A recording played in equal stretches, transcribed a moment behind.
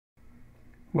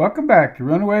Welcome back to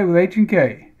Runaway with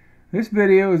HandK. This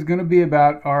video is going to be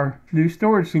about our new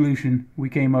storage solution we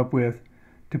came up with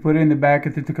to put in the back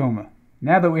of the Tacoma.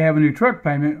 Now that we have a new truck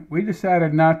payment, we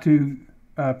decided not to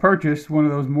purchase one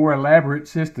of those more elaborate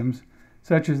systems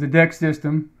such as the deck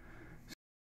system,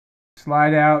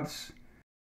 slide outs,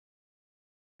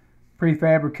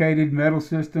 prefabricated metal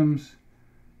systems,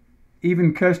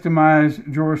 even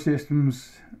customized drawer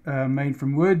systems made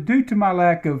from wood due to my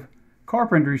lack of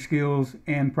carpentry skills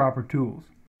and proper tools.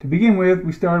 To begin with,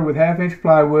 we started with 1/2-inch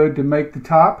plywood to make the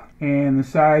top and the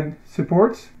side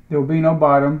supports. There will be no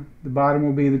bottom. The bottom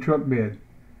will be the truck bed.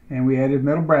 And we added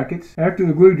metal brackets. After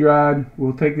the glue dried,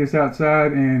 we'll take this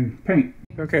outside and paint.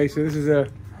 Okay, so this is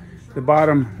the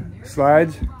bottom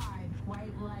slides.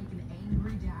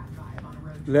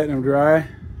 Letting them dry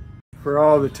for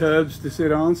all the tubs to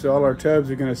sit on. So all our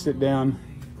tubs are going to sit down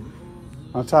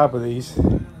on top of these.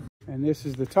 And this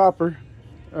is the topper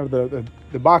of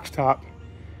the box top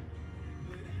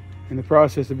in the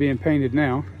process of being painted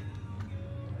now.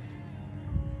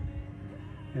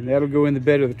 And that'll go in the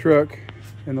bed of the truck,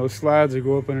 and those slides will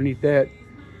go up underneath that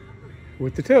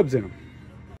with the tubs in them.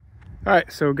 All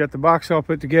right, so we've got the box all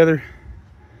put together,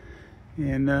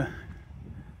 and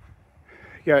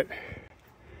got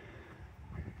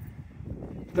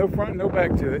no front, no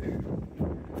back to it.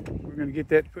 We're gonna get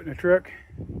that put in the truck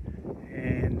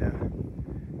and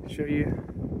show you.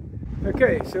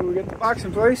 Okay, so we got the box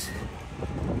in place.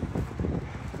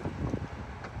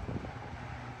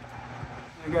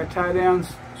 I got tie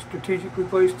downs strategically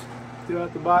placed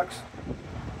throughout the box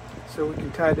so we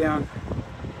can tie down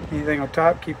anything on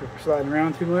top, keep it from sliding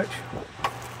around too much.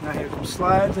 And I have some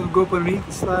slides that'll go up underneath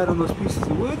and slide on those pieces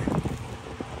of wood,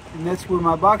 and that's where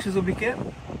my boxes will be kept.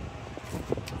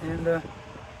 And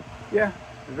yeah,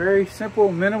 very simple,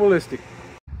 minimalistic.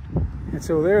 And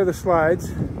so there are the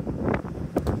slides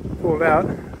pulled out.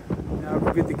 Now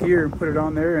we'll get the gear and put it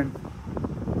on there, and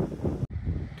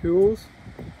tools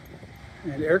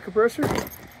and air compressor.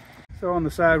 So on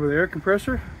the side with the air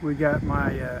compressor, we got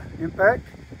my impact,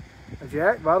 a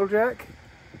jack, bottle jack.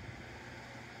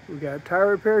 We got a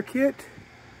tire repair kit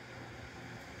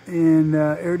and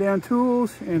air down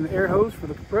tools and the air hose for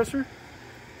the compressor.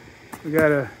 We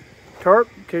got a tarp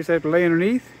in case I have to lay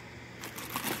underneath.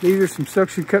 These are some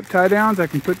suction cup tie downs I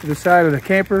can put to the side of the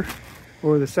camper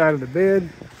or the side of the bed.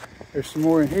 There's some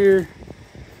more in here.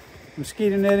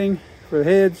 Mosquito netting for the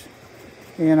heads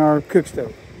and our cook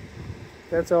stove.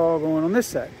 That's all going on this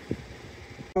side.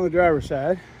 On the driver's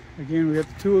side, again, we got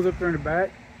the tools up there in the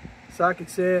back, socket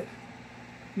set,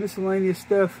 miscellaneous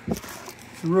stuff,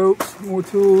 some ropes, more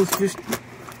tools, just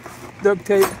duct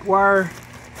tape, wire,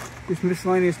 just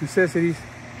miscellaneous necessities.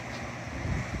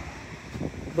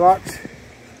 Blocks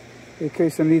in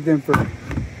case I need them for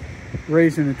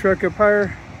raising the truck up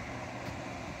higher,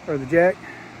 or the jack,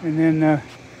 and then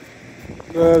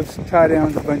gloves, tie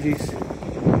downs, bungees,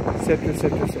 etc,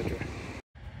 etc, etc.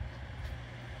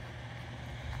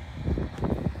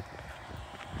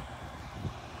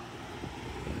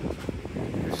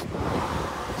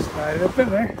 Slide it up in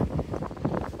there.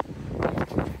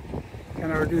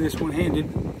 Kind of do this one-handed.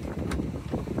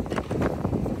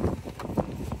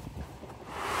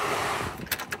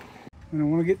 When I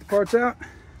want to get the parts out,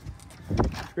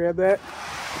 just grab that,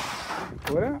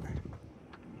 pull it out,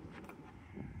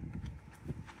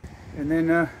 and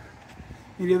then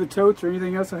any other totes or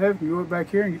anything else I have can go back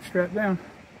here and get strapped down.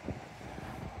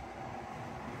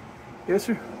 Yes,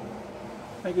 sir.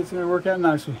 I think it's going to work out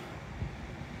nicely.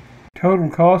 Total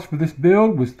cost for this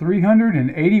build was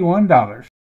 $381.